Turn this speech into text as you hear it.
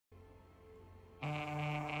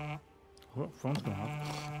What? Phone's going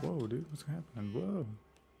off. Whoa, dude, what's happening? Whoa.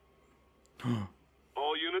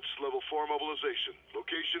 All units, level 4 mobilization.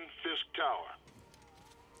 Location, Fisk Tower.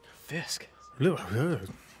 Fisk? Look, good.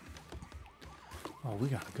 Oh, we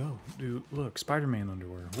gotta go. Dude, look, Spider-Man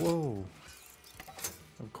underwear. Whoa.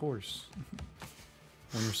 Of course.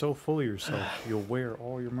 When you're so full of yourself, you'll wear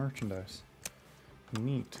all your merchandise.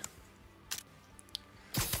 Neat.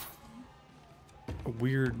 A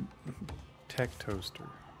weird tech toaster.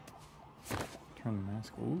 Turn the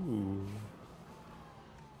mask. Ooh.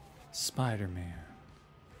 Spider-Man.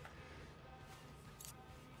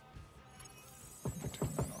 Turn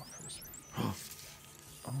that off for a second.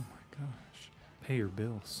 Oh my gosh. Pay your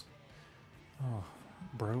bills. Oh,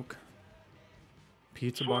 broke.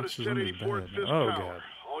 Pizza boxes under the bed. Oh god.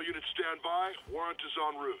 All units stand by. Warrant is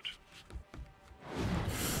en route.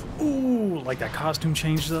 Ooh, like that costume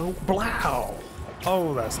change though. Blow.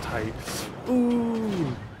 Oh, that's tight.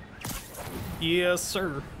 Ooh. Yes,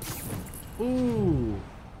 sir. Ooh.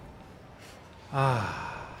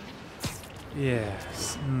 Ah.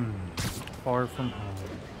 Yes. Far from home.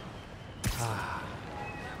 Ah.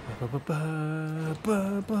 Look at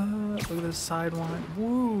this sideline.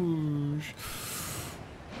 Whoosh.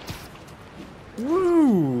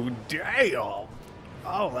 Woo! Damn!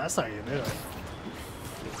 Oh, that's how you do it.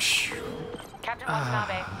 Captain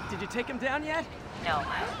Watanabe. Did you take him down yet? No.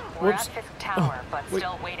 We're Whoops. at Fisk Tower, but wait.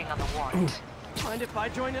 still waiting on the warrant. Mind if I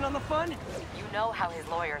join in on the fun? You know how his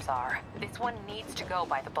lawyers are. This one needs to go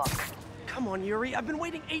by the book. Come on, Yuri. I've been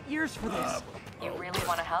waiting 8 years for this. You really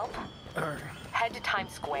want to help? Head to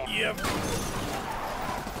Times Square. Yep.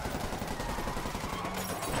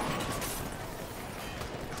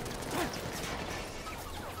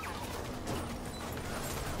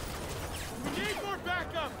 We need more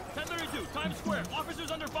backup! 1032, Times Square.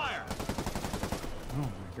 Officers under fire. Oh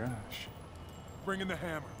my gosh. Bring in the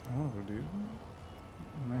hammer. Oh, dude.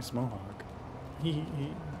 Nice mohawk. He.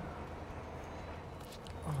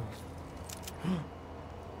 Oh.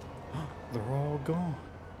 They're all gone.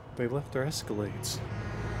 They left their Escalades.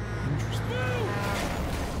 Interesting.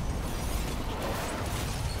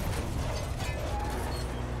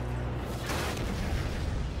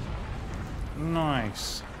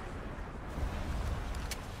 Nice.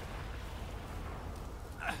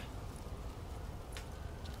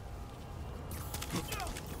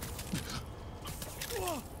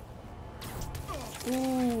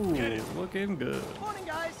 Ooh, looking good. Morning,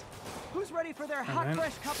 guys. Who's ready for their hot, man.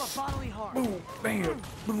 fresh cup of bodily harm? Boom, bam,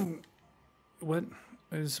 boom. What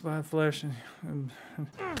is my flesh?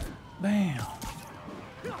 Bam.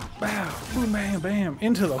 Bow, boom, bam, bam.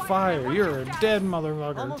 Into the fire. You're a dead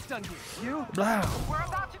motherfucker. Almost done here. You? Blow. We're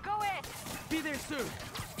about to go in. Be there soon.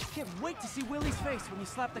 Can't wait to see Willie's face when you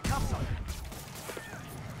slap the cuffs on him.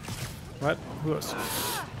 What? Who else?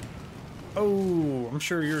 Oh, I'm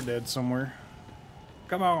sure you're dead somewhere.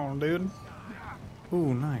 Come on, dude.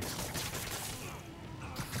 Ooh, nice.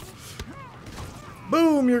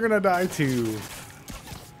 Boom, you're gonna die too.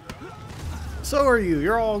 So are you.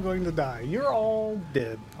 You're all going to die. You're all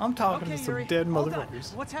dead. I'm talking Okay, to some Yuri, dead hold on.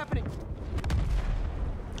 motherfuckers. What's happening?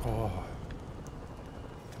 Oh.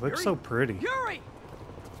 It looks Yuri? so pretty. Yuri!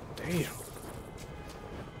 Damn. You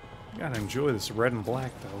gotta enjoy this red and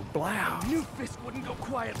black though. Blow. Knew Fisk wouldn't go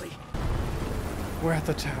quietly. We're at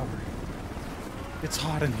the tower. It's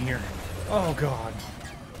hot in here. Oh god.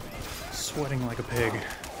 Sweating like a pig.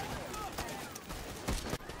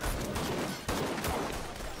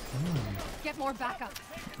 Get more backup.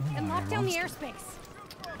 And lock down the airspace.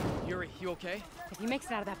 Yuri, you okay? If he makes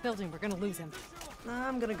it out of that building, we're gonna lose him.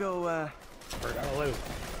 I'm gonna go, We're gonna live.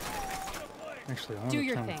 Actually, I want Do to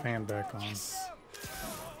your turn the thing. fan back on. Ace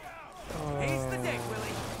the day,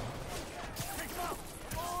 Willie.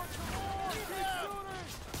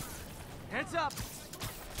 Heads up.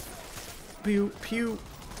 Pew, pew.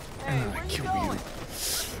 Hey, And I where you kill going?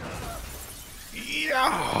 you.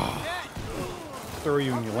 Yeah. Throw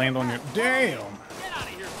you and you land on your. Damn. Get out of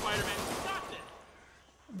here, Spider-Man. Stop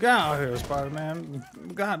it. Get out of here, Spider-Man.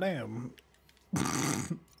 Goddamn.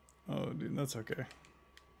 Oh, dude, that's okay.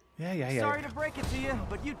 Yeah. Sorry to break it to you,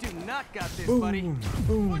 but you do not got this, Boom, buddy. boom,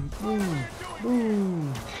 boom,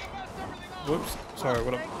 boom. Whoops. Sorry,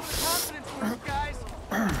 what up? Thank you for the confidence boost, guys.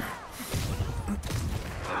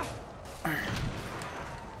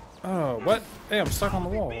 Oh, what? Hey, I'm stuck on the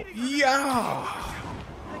wall. Yeah!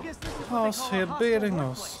 I guess this is what House they call a head hostile beating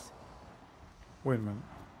us. workplace. Wait a minute.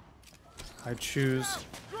 I choose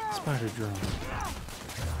Spider Drone.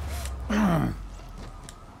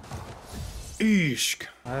 Eesh.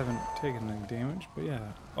 I haven't taken any damage, but yeah.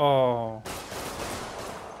 Oh.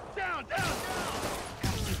 Down, down,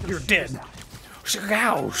 down. You're dead.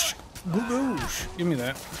 Gouge. Boosh. Give me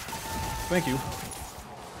that. Thank you.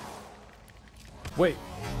 Wait.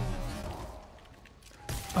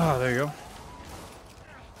 Oh, there you go.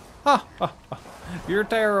 Ha ha ha. You're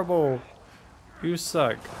terrible. You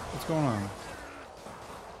suck. What's going on?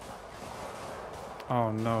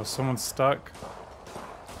 Oh no, someone's stuck.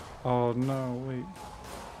 Oh no, wait.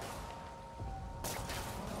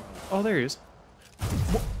 Oh, there he is.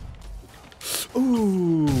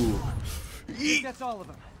 Ooh. That's all of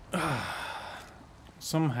them.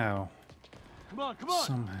 Somehow. Come on, come on.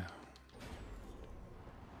 Somehow.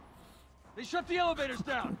 They shut the elevators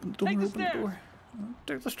down. Don't Take the open the stairs. door.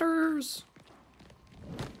 Take the stairs.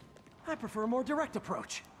 I prefer a more direct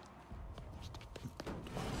approach.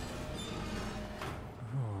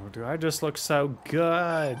 Oh, dude, I just look so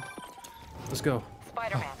good. Let's go.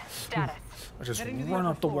 Spider-Man, status. I just Heading to the run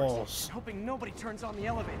upper up the floors, walls. hoping nobody turns on the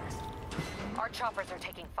elevators. Our choppers are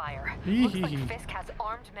taking fire. Hee Looks hee like hee. Fisk has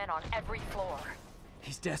armed men on every floor.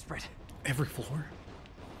 He's desperate. Every floor?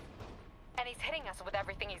 And he's hitting us with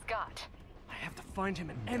everything he's got. I have to find him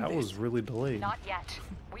and end That this. was really delayed. Not yet.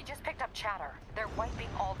 We just picked up chatter. They're wiping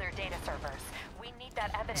all their data servers. We need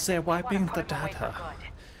that evidence. They're if we wanna wiping put the him away for data.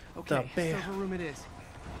 good. Okay, The bear. server room it is.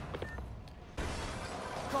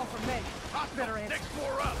 Call from May. Better answer. Next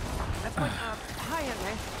floor up. That's my, hi, Aunt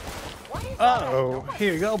May. What is Oh,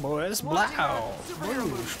 here you go, boys. Blow. Superhero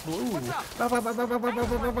Bloosh, movie. blue. What's up? Bow, bow, bow, bow, bow, bow,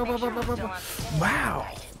 bow, bow, bow, bow, bow. Wow.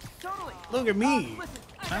 Totally. Look at me. Listen,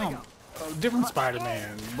 I gotta I'm go. a different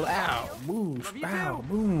Spider-Man. Blow. Boosh. Bow.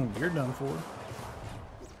 Boom. You're done for.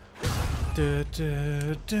 Da,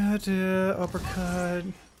 da, da, da. Uppercut.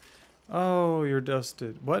 Oh, you're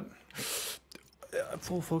dusted. What?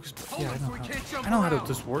 Full focus. Yeah, I know how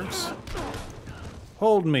this works.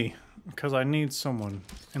 Hold me, because I need someone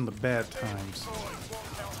in the bad times.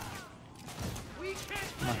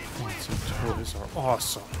 My fancy toys are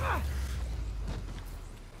awesome.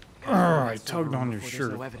 I tugged on your There's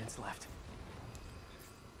shirt. no evidence left.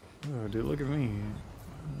 Oh, dude, look at me.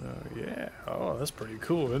 Yeah. Oh, that's pretty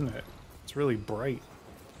cool, isn't it? It's really bright.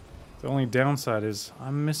 The only downside is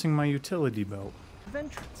I'm missing my utility belt.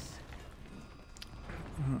 Ventrance.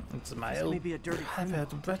 It's my This may be a dirty I've criminal,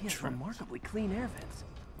 had but he has veteran. remarkably clean air vents.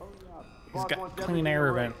 He's got clean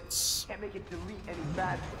air vents. Can't make it delete any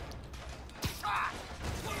bad.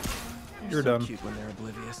 You're So done. cute when they're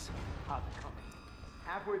oblivious. How's it coming?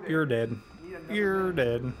 Halfway there. You're dead. Need another You're minute?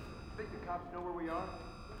 dead. Think the cops know where we are?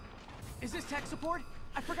 Is this tech support?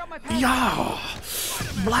 I forgot my password. Yeah!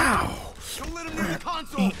 Blow! Don't let him near the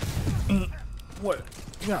console. What?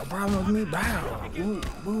 You got a problem with me? Bow! Ooh,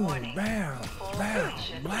 boom! Bow! Bow!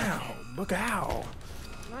 Blow! Look out!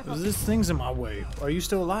 This thing's in my way. Are you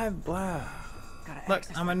still alive? Blah! Gotta Look,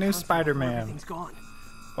 access I'm a that new console before Spider-Man. Everything's gone.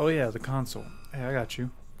 Oh yeah, the console. Hey, I got you.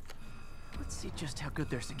 Let's see just how good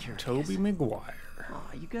their security Toby is. Maguire.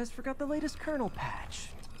 Aw, you guys forgot the latest kernel patch.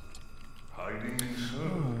 Oh,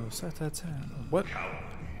 set that time. What?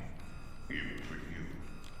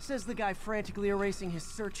 Says the guy frantically erasing his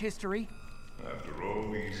search history. After all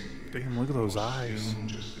these years, Damn, look at those eyes. I'm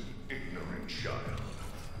just an ignorant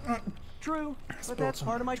child. True, but that's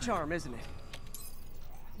part of my charm, isn't it?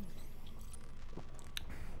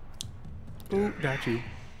 Ooh, got you.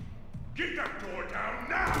 Get that door down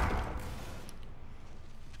now!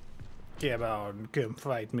 Yeah, about come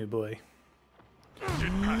fight me, boy.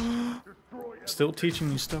 Still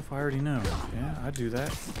teaching you stuff I already know. Yeah, I do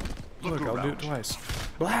that. Look, I'll do it twice.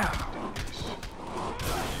 Blow! You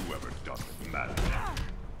ever doesn't matter.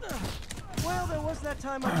 Well, there was that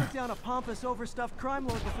time I took down a pompous, overstuffed crime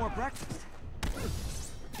lord before breakfast.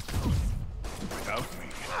 Without me,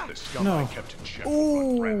 the scum No. I kept in check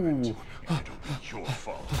will run rampant. Ooh. And it'll be your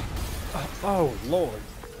fault. Oh, Lord.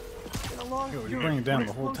 Been a long Yo, you're bringing down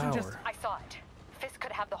the whole explosion tower. I saw it. Fisk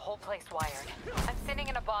could have the whole place wired. I'm sitting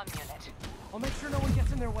in a bomb unit. I'll make sure no one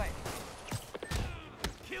gets in their way.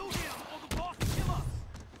 Kill him or the boss will kill us.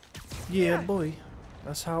 Yeah, boy.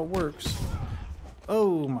 That's how it works.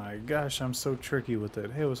 Oh my gosh, I'm so tricky with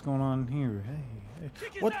it. Hey, what's going on here? Hey,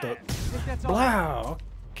 hey. What the? I think that's all. Blow! I'll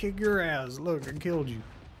kick your ass. Look, I killed you.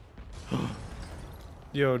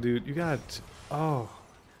 Yo, dude, you got... Oh.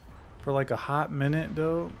 For like a hot minute,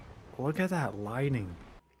 though. Look at that lighting.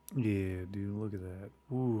 Yeah, dude, look at that.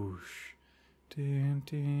 Whoosh. Dun,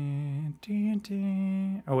 dun, dun,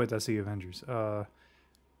 dun. Oh, wait, that's the Avengers.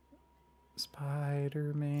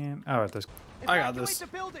 Spider-Man. Oh, this. I got Evacuate this. the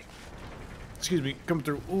building. Excuse me, coming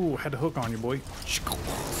through. Ooh, had to hook on you, boy.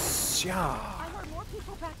 Yeah. I heard more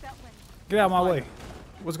people back that way. Get out of my way.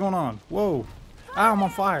 What's going on? Whoa. Ah, I'm on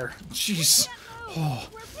fire. Jeez. Oh,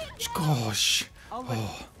 gosh. I'll let you.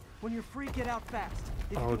 When you're free, get out fast.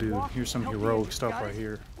 If you Oh, can dude, walk, here's some help me heroic in, stuff got right it?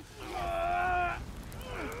 here.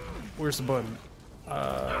 Where's the button?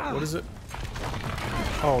 What is it?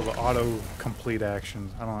 Oh, the auto-complete action.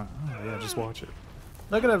 I don't. Oh, yeah, just watch it.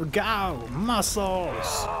 Look at him go!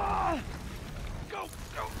 Muscles! Go,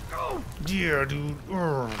 go, go! Yeah, dude.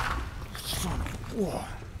 Son of. Whoa.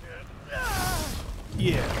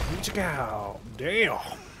 Yeah, check out. Damn.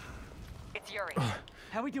 It's Yuri.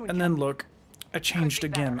 How we doing? And then look, I changed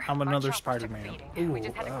again. I'm another Spider-Man. Ooh,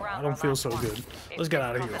 I don't feel so good. Let's get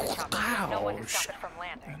out of here. No one Ow. can stop it from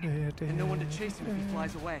landing. And no one to chase him if he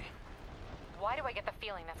flies away. Why do I get the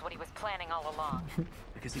feeling that's what he was planning all along?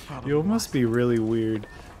 Because he probably Yo, it must was. be really weird.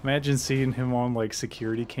 Imagine seeing him on like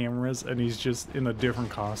security cameras and he's just in a different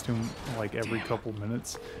costume like every couple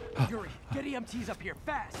minutes. Yuri, get EMTs up here,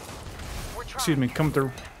 fast! We're trying. Excuse me, come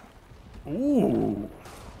through. Ooh,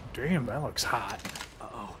 damn, that looks hot.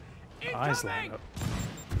 Uh-oh. Eyes light up.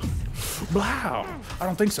 Wow, I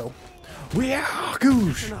don't think so. Yeah,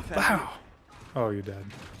 goosh. Wow. Oh, you're dead.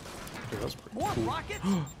 Dude, that was pretty More cool. rockets?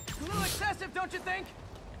 A little excessive, don't you think?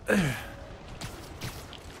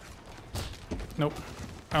 Nope,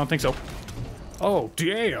 I don't think so. Oh,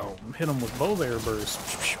 damn, hit him with both air bursts.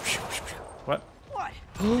 What? What?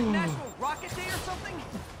 Is it National Rocket Day or something?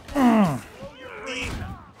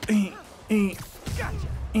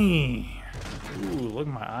 Ooh, look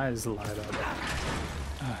at my eyes light up.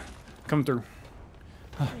 Come through.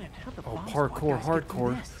 Man, how'd the Oh, bomb squad parkour, guys get through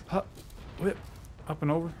hardcore. this? Hup, whip, up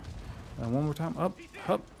and over. And one more time, up,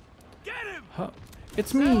 hup, Get him! hup.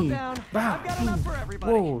 It's Settle me. down. Bow. I've got enough for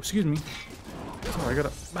everybody. Whoa, excuse me. Sorry, I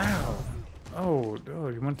gotta. Bow. Oh,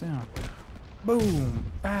 you went down. Boom.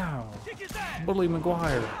 Bow. Kick his ass! Bully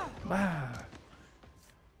McGuire. Bow.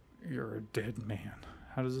 You're a dead man.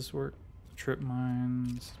 How does this work? Trip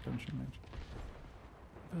mine, suspension edge.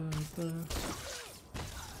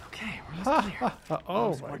 Okay, we're almost clear.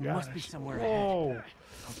 Oh Squad my must be gosh. somewhere ahead. Whoa.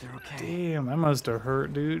 Hope they're okay. Damn, that must have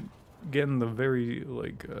hurt, dude. Getting the very,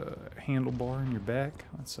 like, handlebar in your back.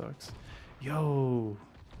 That sucks. Yo.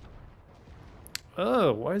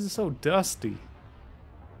 Oh, why is it so dusty?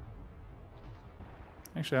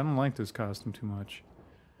 Actually, I don't like this costume too much.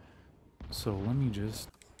 So let me just...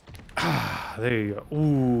 Ah, there you go.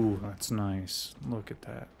 Ooh, that's nice. Look at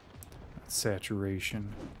that. That's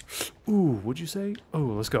saturation. Ooh, what'd you say? Oh,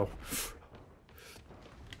 let's go.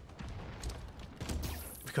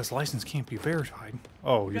 Because license can't be verified.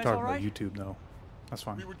 Oh, you're guys talking all about right? YouTube, though. That's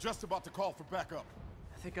fine. We were just about to call for backup.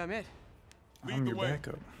 I think I'm it. Lead I'm the your way.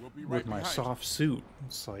 backup. We'll be With right my behind soft suit.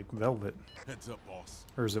 It's like velvet. you. Heads up, boss.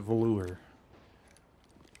 Or is it velour?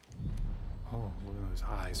 Oh, look at those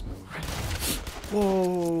eyes move.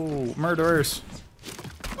 Whoa! Murderers!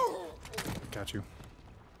 Got you.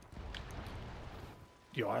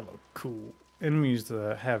 Yo, I look cool. Enemies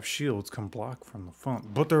that have shields can block from the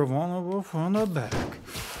front, but they're vulnerable from the back.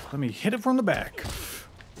 Let me hit it from the back.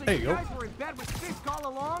 So There you you go. guys were in bed with Fisk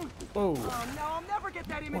all along? Whoa. Oh no, I'll never get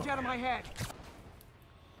that image out of my head.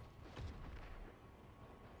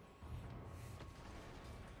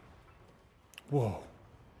 Whoa.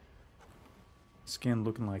 Skin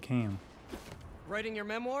looking like ham. Writing your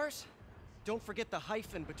memoirs? Don't forget the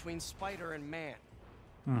hyphen between spider and man.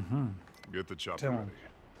 Mm-hmm. Get the chopper Tell him. ready.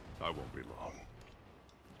 I won't be long.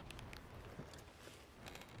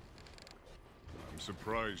 I'm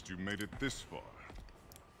surprised you made it this far.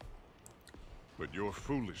 But your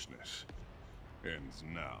foolishness ends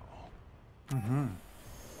now. Mm-hmm.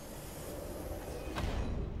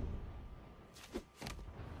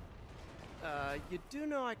 You do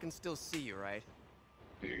know I can still see you, right?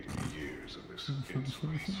 80 years of this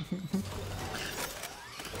insolence.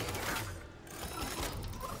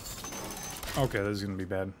 Okay, this is gonna be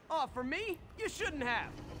bad. Oh, for me? You shouldn't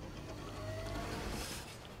have.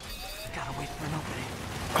 Gotta wait for an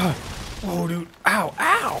opening. Whoa, dude. Ow,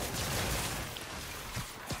 ow!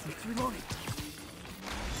 It's reloading.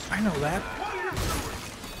 I know that.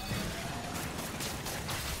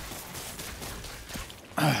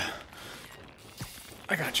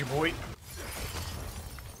 I got you, boy.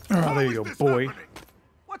 Oh, there you go, boy.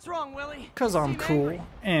 What's wrong, Willie? Cause I'm Seem cool angry.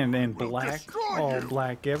 and in black, destroy all you.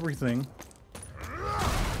 black everything.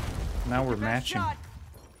 Now we're Best matching. shot.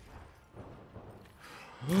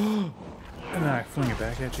 And then I fling it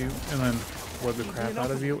back at you, and then whip the crap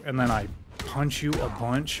out of you, and then I punch you a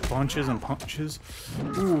bunches and punches.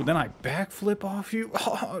 Ooh, then I backflip off you,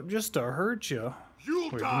 just to hurt you. You'll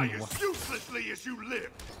Wait, die let me as uselessly as you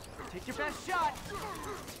live. Take your best shot.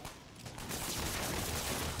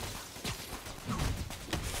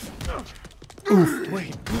 Oof,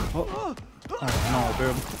 wait. Oh, oh no,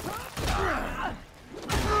 dude.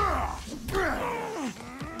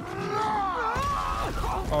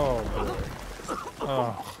 Oh, boy.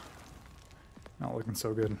 Oh. Not looking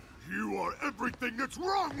so good. You are everything that's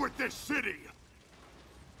wrong with this city!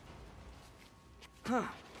 Huh.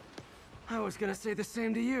 I was gonna say the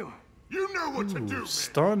same to you. You know what to do, man!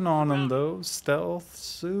 Stun on him though. Stealth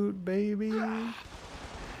suit, baby. Oh,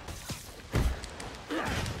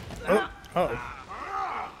 oh.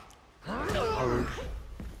 Oh,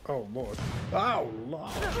 oh Lord. Oh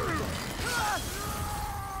Lord.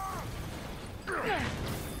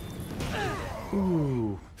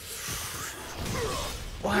 Ooh.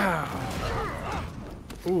 Wow.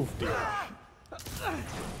 Oof, dude.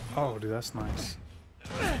 Oh, dude, that's nice.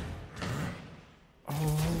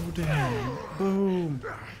 Oh, damn. Boom.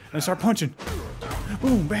 And start punching.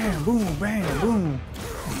 Boom, bam, boom, bam, boom.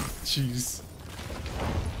 Jeez.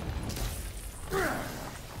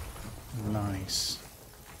 Nice.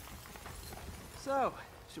 So,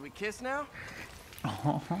 should we kiss now?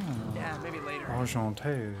 Oh, Yeah, maybe later.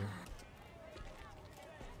 enchanté.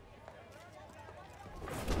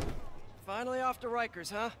 Finally off to Rikers,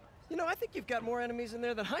 huh? You know, I think you've got more enemies in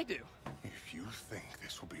there than I do. If you think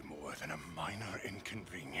this will be more than a minor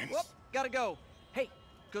inconvenience... Whoop, gotta go. Hey,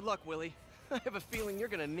 good luck, Willie. I have a feeling you're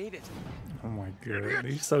gonna need it. Oh my god,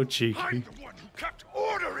 he's so cheeky. I'm the one who kept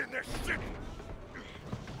order in this city!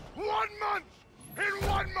 1 month! In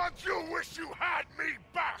 1 month you'll wish you had me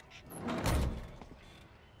back!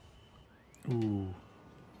 Ooh.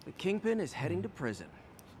 The Kingpin is heading to prison.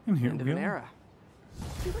 And here End of we an are. era. I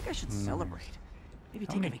feel like I should celebrate. Maybe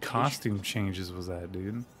How take a many vacation. costume changes was that,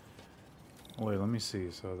 dude? Wait, let me see.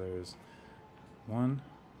 So there's 1,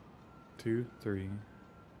 2, 3,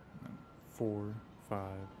 4, 5.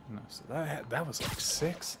 No, so that was like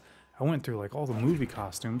 6. I went through like all the movie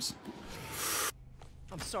costumes.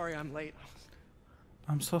 I'm sorry I'm late.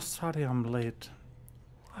 I'm so sorry I'm late.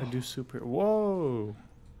 I do super. Whoa!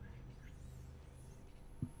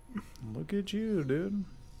 Look at you, dude.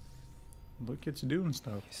 Look at you doing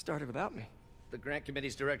stuff. You started without me. The grant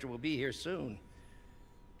committee's director will be here soon.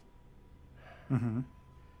 Mm-hmm.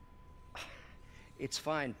 It's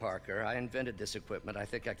fine, Parker. I invented this equipment. I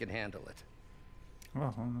think I can handle it.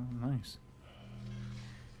 Oh, nice.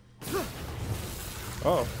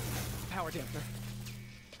 Oh. Power damper.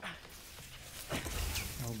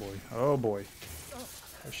 Oh boy. Oh boy.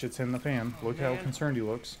 That shit's in the fan. Look how man. concerned he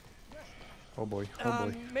looks. Oh boy. Oh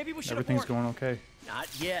boy. Maybe we should Everything's abort. going okay. Not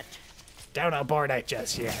yet. Don't abort it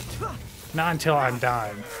just yet. Not until I'm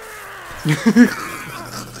done.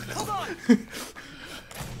 Hold on.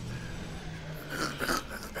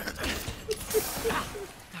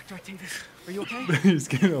 Dr. Octavius, are you okay? He's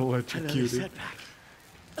getting Another electrocuted. setback.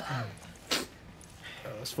 Oh,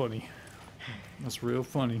 that's funny. That's real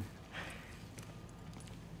funny.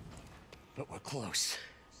 But we're close.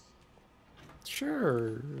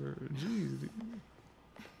 Sure. Jeez.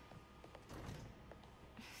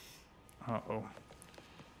 Uh-oh.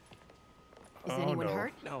 Is Oh, anyone no.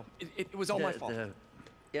 hurt? No, it was all my fault.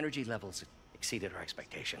 The energy levels exceeded our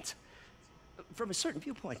expectations. From a certain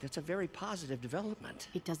viewpoint, that's a very positive development.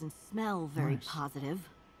 It doesn't smell very Nice. positive.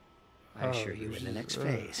 I assure you, in the next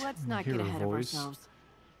phase. Let's not Hear get her ahead voice. of ourselves.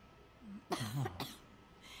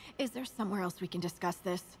 Is there somewhere else we can discuss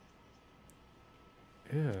this?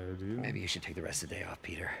 Yeah, dude. Maybe you should take the rest of the day off,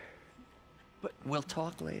 Peter. But we'll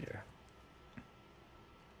talk later.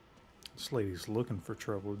 This lady's looking for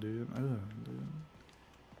trouble, dude. Ugh, dude.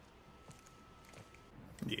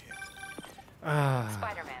 Yeah. Ah,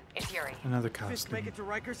 Spider-Man, it's Yuri. another Fisk make costume. it to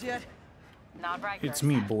Rikers yet? Not Rikers. It's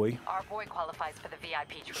me, boy. Our boy qualifies for the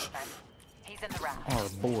VIP treatment. He's in the round. Our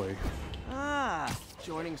boy. Ah,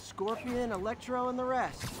 joining Scorpion, Electro, and the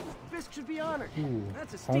rest. Fisk should be honored. Ooh,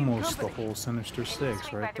 That's a steam almost the company. whole Sinister Swing Six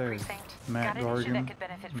by right the there. precinct. Matt Got an issue that Gargan, could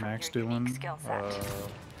benefit from Max your unique Dillon, skill set.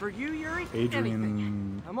 For you, Yuri, anything.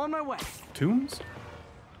 Adrian I'm on my way. Toombs?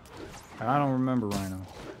 I don't remember Rhino.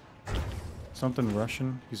 Something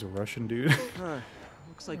Russian. He's a Russian dude. Huh.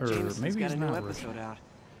 Looks like Or Jameson's maybe got he's a new not episode out.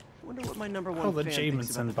 Wonder what my number one Oh, the fan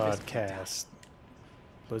Jameson thinks about the Fisk podcast.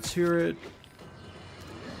 Let's hear it.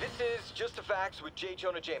 This is Just the Facts with J.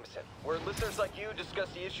 Jonah Jameson, where listeners like you discuss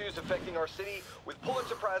the issues affecting our city with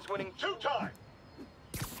Pulitzer Prize-winning two-time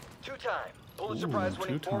Pulitzer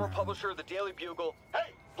Prize-winning former two-time. publisher of the Daily Bugle.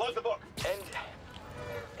 Hey, plug the book!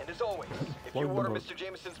 And as always, if Plug you the order book. Mr.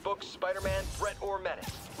 Jameson's book, Spider-Man, Threat or Menace,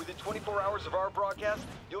 within 24 hours of our broadcast,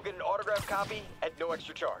 you'll get an autographed copy at no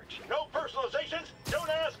extra charge. No personalizations, don't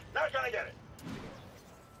ask, not gonna get it!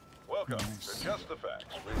 Welcome Nice. to Just the Facts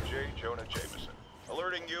with J. Jonah Jameson,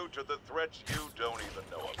 alerting you to the threats you don't even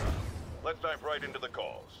know about. Let's dive right into the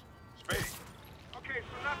calls. Speedy. Okay,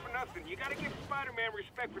 so not for nothing. You gotta give Spider-Man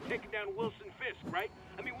respect for taking down Wilson Fisk, right?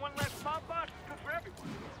 I mean, one less mob boss is good for everyone.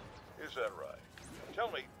 Is that right? Tell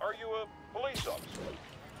me, are you a police officer?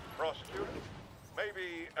 prosecutor?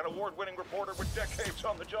 Maybe an award-winning reporter with decades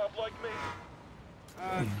on the job like me?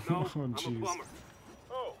 No, Oh, I'm a jeez. plumber.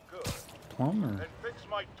 Oh, good. Plumber. Then fix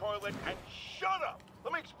my toilet and shut up!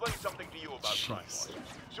 Let me explain something to you about crime lawsuits.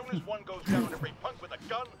 As soon as one goes down, every punk with a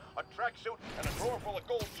gun, a tracksuit, and a drawer full of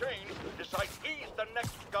gold chains decides he's the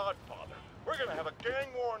next godfather. We're gonna have a gang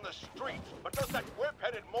war in the streets, but does that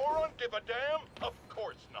whip-headed moron give a damn? Of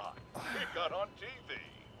course not. He got on TV.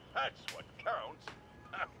 That's what counts.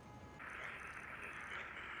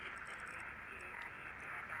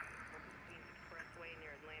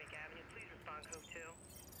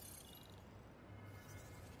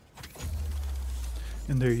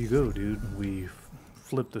 And there you go, dude. We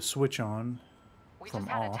flipped the switch on We from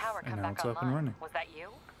just had a off, tower and come now back it's up and online. running. Was that you?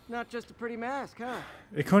 Not just a pretty mask, huh?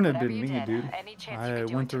 It couldn't have Whatever been you me, did, dude. any chance you I could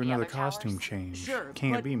do went it to through the another other costume towers? change. Sure,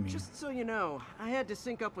 Can't but be me. just so you know, I had to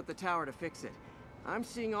sync up with the tower to fix it. I'm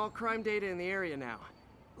seeing all crime data in the area now.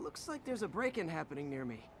 Looks like there's a break-in happening near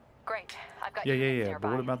me. Great. I've got Yeah, units yeah. nearby.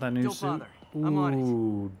 But what about that new Don't suit? bother. I'm on it.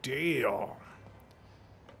 Ooh, damn.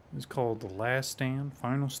 It's called The Last Stand,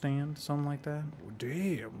 Final Stand, something like that. Oh,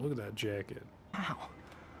 damn, look at that jacket. Wow.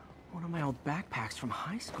 One of my old backpacks from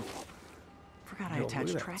high school. Forgot I Yo, look at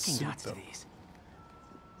attached that tracking suit, dots to though. these.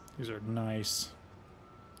 These are nice.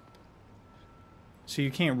 So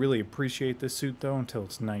you can't really appreciate this suit, though, until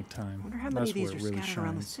it's nighttime. Wonder how many That's of these where are it really scattered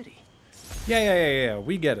around the shines. city. Yeah.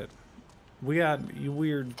 We get it. We got you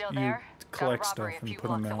weird. Still You there? collect Got a robbery stuff a and few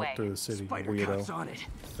put them blocks out away. to the city. Spider Weirdo. cops on it.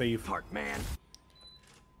 Thief. Park man.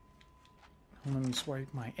 Let me swipe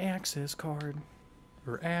my access card.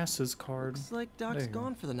 Or ass's card. Looks like There Doc's you go.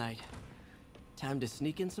 gone for the night. Time to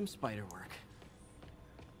sneak in some spider work.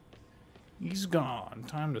 He's gone.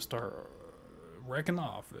 Time to start wrecking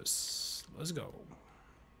office. Let's go.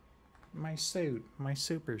 My suit. My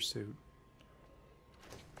super suit.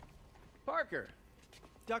 Parker!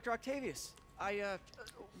 Dr. Octavius, what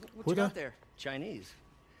Who you got the- there? Chinese.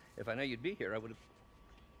 If I know you'd be here, I would have.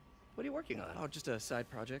 What are you working on? Oh, just a side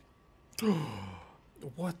project.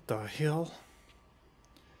 What the hell?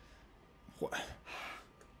 What?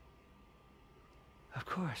 Of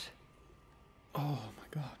course. Oh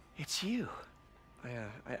my god. It's you.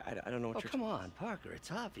 I don't know what Oh, you're... come on, Parker.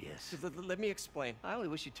 It's obvious. Let me explain. I only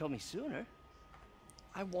wish you told me sooner.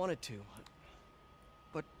 I wanted to,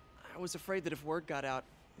 but I was afraid that if word got out,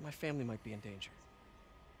 my family might be in danger.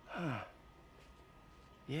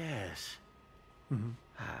 Yes. Mm-hmm.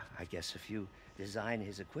 I guess if you design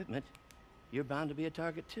his equipment, you're bound to be a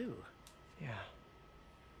target too. Yeah.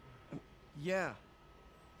 Yeah.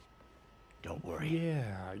 Don't worry.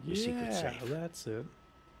 Yeah, Your secret's yeah, safe. that's it.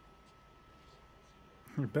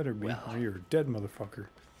 It better be, Well. or you're a dead motherfucker.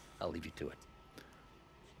 I'll leave you to it.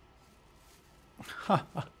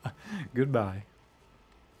 Goodbye.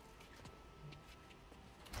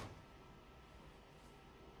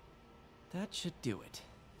 That should do it.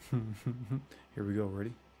 Here we go,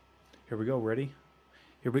 ready? Here we go, ready?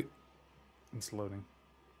 Here we... It's loading.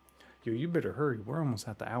 Yo, you better hurry. We're almost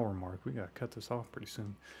at the hour mark. We gotta cut this off pretty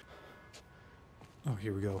soon. Oh,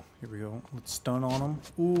 here we go. Here we go. Let's stun on them.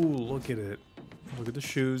 Ooh, look at it. Look at the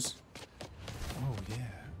shoes. Oh, yeah.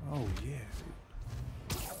 Oh,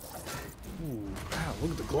 yeah. Ooh, wow,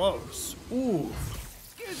 look at the gloves. Ooh.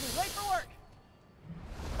 Excuse me, late for work!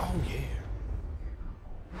 Oh, yeah.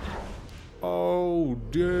 Oh,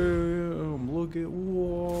 damn. Look at...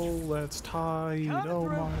 Whoa, that's tight. Oh,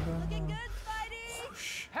 my God. Looking good, Spidey!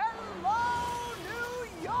 Whoosh. Hello,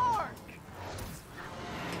 New York!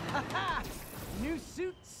 Haha! New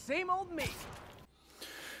suit, same old me.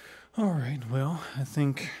 All right, well, I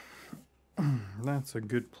think that's a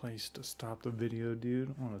good place to stop the video,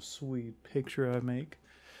 dude. On a sweet picture I make.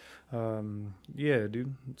 Yeah,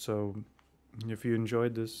 dude. So, if you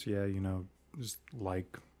enjoyed this, yeah, you know, just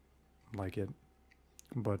like it.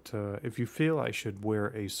 But if you feel I should wear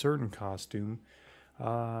a certain costume,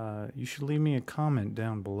 you should leave me a comment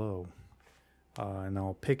down below. And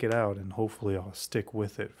I'll pick it out, and hopefully I'll stick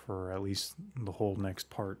with it for at least the whole next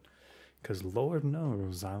part. Because Lord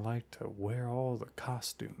knows I like to wear all the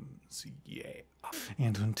costumes. Yeah.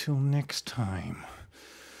 And until next time,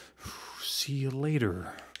 see you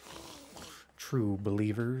later, true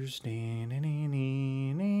believers.